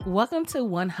Welcome to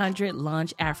 100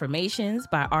 Launch Affirmations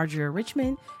by Audria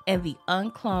Richmond and the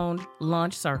Uncloned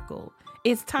Launch Circle.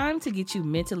 It's time to get you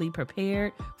mentally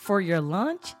prepared for your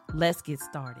launch. Let's get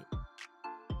started.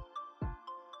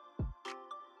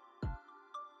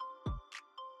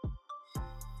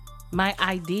 My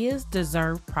ideas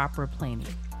deserve proper planning.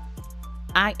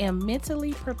 I am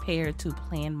mentally prepared to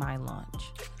plan my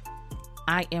launch.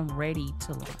 I am ready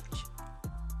to launch.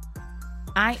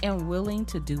 I am willing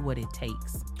to do what it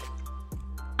takes.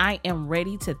 I am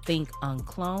ready to think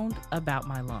uncloned about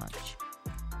my launch.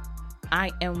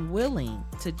 I am willing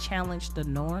to challenge the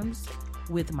norms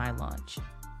with my launch.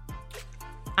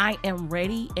 I am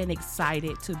ready and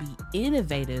excited to be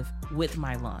innovative with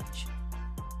my launch.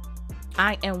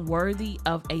 I am worthy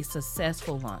of a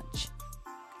successful launch.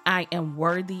 I am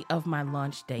worthy of my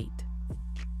launch date.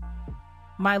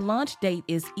 My launch date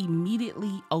is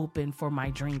immediately open for my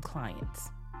dream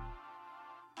clients.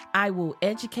 I will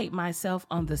educate myself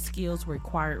on the skills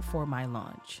required for my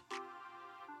launch.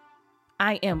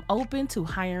 I am open to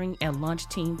hiring a launch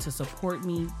team to support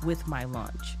me with my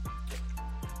launch.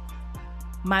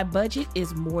 My budget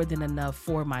is more than enough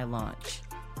for my launch.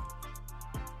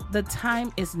 The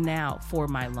time is now for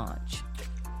my launch.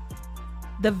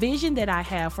 The vision that I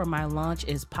have for my launch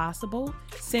is possible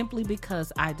simply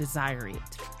because I desire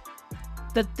it.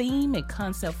 The theme and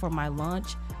concept for my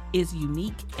launch is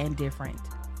unique and different.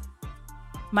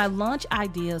 My launch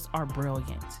ideas are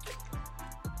brilliant.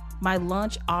 My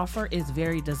launch offer is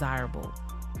very desirable.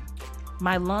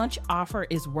 My launch offer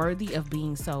is worthy of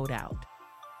being sold out.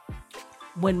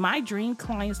 When my dream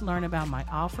clients learn about my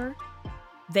offer,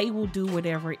 they will do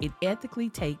whatever it ethically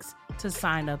takes to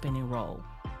sign up and enroll.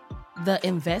 The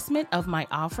investment of my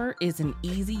offer is an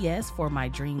easy yes for my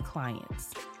dream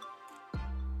clients.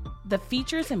 The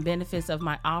features and benefits of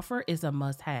my offer is a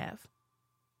must-have.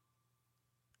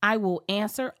 I will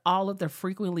answer all of the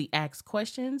frequently asked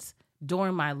questions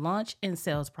during my launch and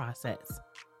sales process.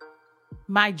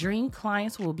 My dream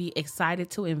clients will be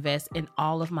excited to invest in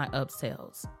all of my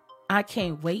upsells. I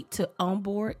can't wait to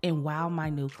onboard and wow my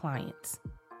new clients.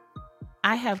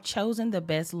 I have chosen the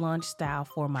best launch style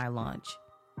for my launch.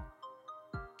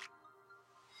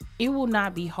 It will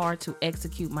not be hard to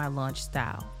execute my launch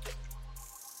style.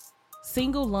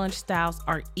 Single launch styles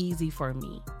are easy for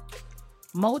me.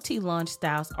 Multi-launch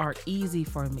styles are easy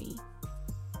for me.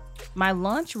 My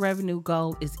launch revenue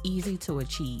goal is easy to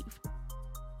achieve.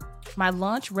 My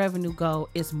launch revenue goal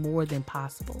is more than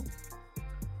possible.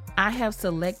 I have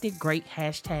selected great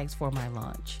hashtags for my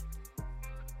launch.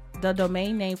 The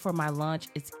domain name for my launch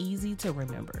is easy to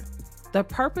remember. The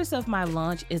purpose of my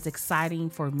launch is exciting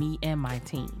for me and my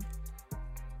team.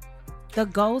 The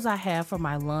goals I have for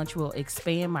my launch will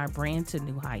expand my brand to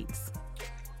new heights.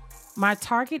 My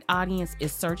target audience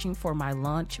is searching for my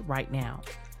launch right now.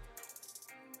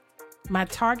 My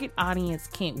target audience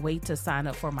can't wait to sign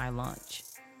up for my launch.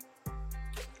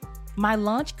 My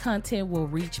launch content will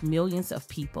reach millions of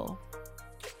people.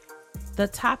 The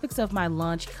topics of my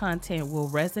launch content will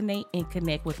resonate and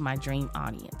connect with my dream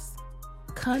audience.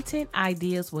 Content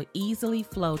ideas will easily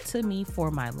flow to me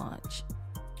for my launch.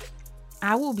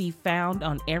 I will be found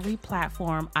on every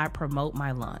platform I promote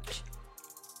my launch.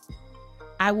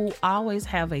 I will always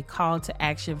have a call to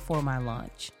action for my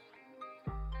launch.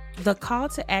 The call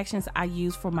to actions I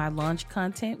use for my launch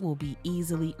content will be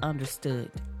easily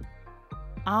understood.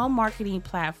 All marketing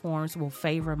platforms will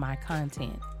favor my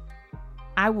content.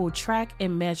 I will track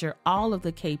and measure all of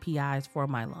the KPIs for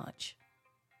my launch.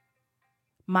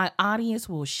 My audience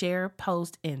will share,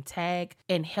 post, and tag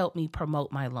and help me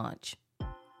promote my launch.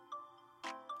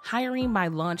 Hiring my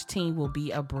launch team will be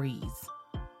a breeze.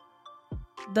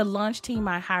 The launch team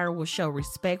I hire will show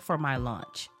respect for my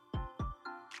launch.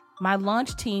 My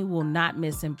launch team will not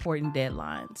miss important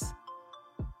deadlines.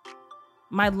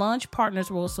 My launch partners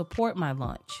will support my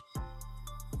launch.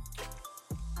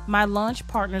 My launch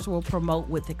partners will promote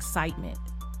with excitement.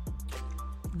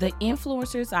 The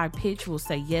influencers I pitch will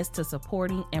say yes to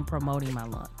supporting and promoting my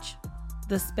launch.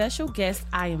 The special guests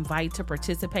I invite to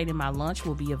participate in my launch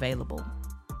will be available.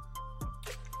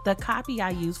 The copy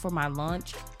I use for my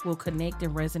launch will connect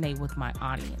and resonate with my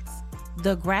audience.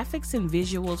 The graphics and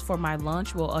visuals for my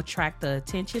launch will attract the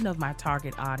attention of my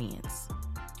target audience.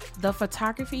 The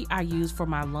photography I use for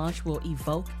my launch will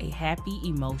evoke a happy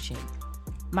emotion.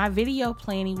 My video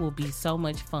planning will be so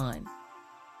much fun.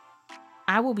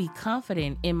 I will be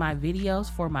confident in my videos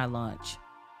for my launch.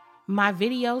 My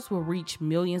videos will reach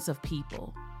millions of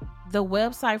people. The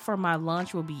website for my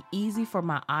launch will be easy for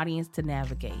my audience to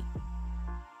navigate.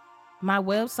 My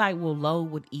website will load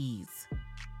with ease.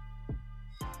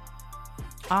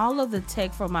 All of the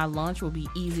tech for my launch will be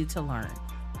easy to learn.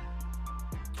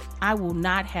 I will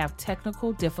not have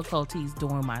technical difficulties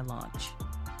during my launch.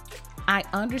 I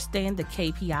understand the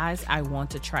KPIs I want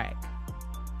to track.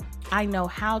 I know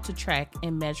how to track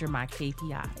and measure my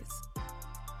KPIs.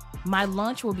 My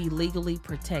launch will be legally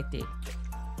protected.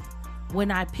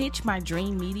 When I pitch my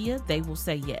dream media, they will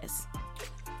say yes.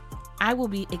 I will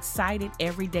be excited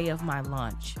every day of my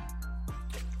launch.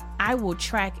 I will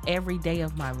track every day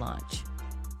of my launch.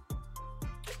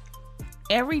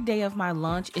 Every day of my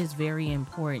launch is very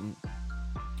important.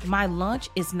 My launch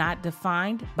is not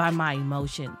defined by my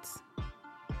emotions.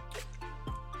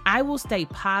 I will stay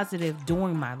positive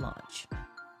during my launch.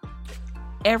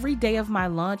 Every day of my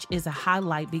launch is a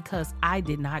highlight because I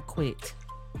did not quit.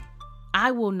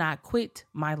 I will not quit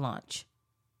my launch.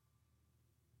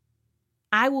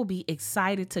 I will be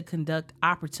excited to conduct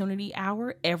Opportunity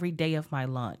Hour every day of my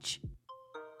launch.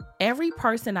 Every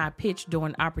person I pitch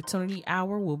during Opportunity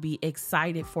Hour will be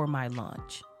excited for my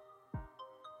launch.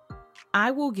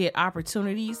 I will get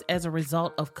opportunities as a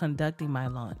result of conducting my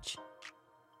launch.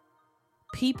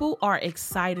 People are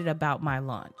excited about my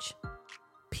launch.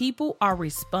 People are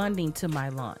responding to my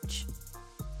launch.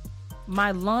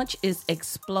 My launch is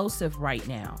explosive right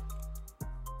now.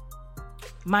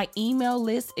 My email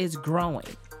list is growing.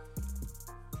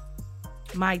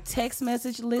 My text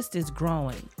message list is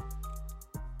growing.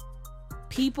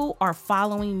 People are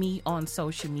following me on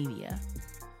social media.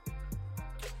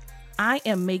 I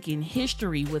am making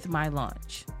history with my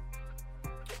launch.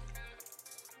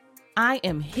 I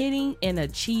am hitting and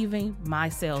achieving my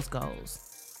sales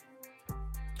goals.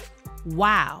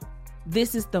 Wow,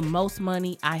 this is the most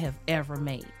money I have ever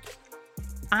made.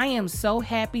 I am so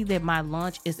happy that my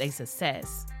launch is a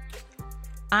success.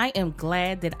 I am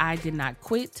glad that I did not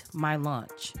quit my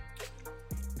launch.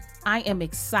 I am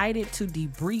excited to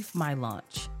debrief my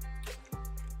launch.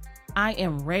 I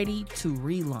am ready to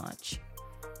relaunch.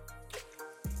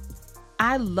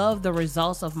 I love the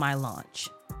results of my launch.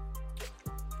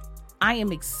 I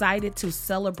am excited to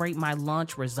celebrate my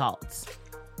launch results.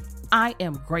 I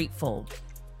am grateful.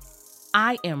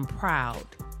 I am proud.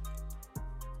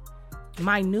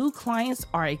 My new clients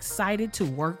are excited to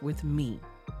work with me.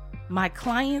 My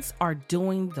clients are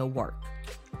doing the work.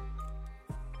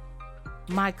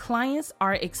 My clients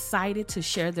are excited to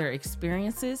share their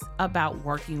experiences about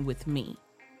working with me.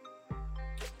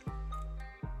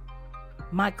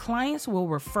 My clients will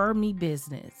refer me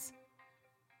business.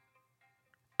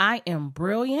 I am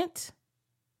brilliant.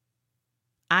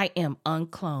 I am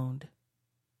uncloned.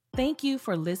 Thank you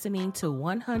for listening to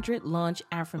 100 Launch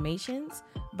Affirmations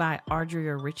by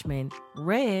Audria Richmond,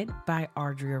 read by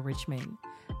Audria Richmond.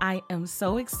 I am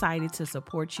so excited to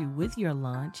support you with your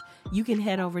launch. You can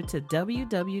head over to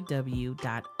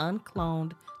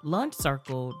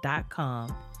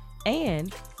www.unclonedlaunchcircle.com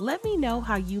and let me know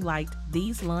how you liked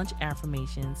these launch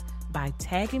affirmations by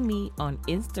tagging me on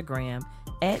Instagram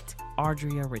at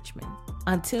Audria Richmond.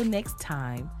 Until next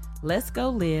time, let's go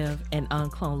live an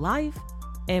uncloned life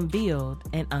and build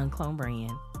an uncloned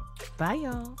brand. Bye,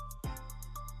 y'all.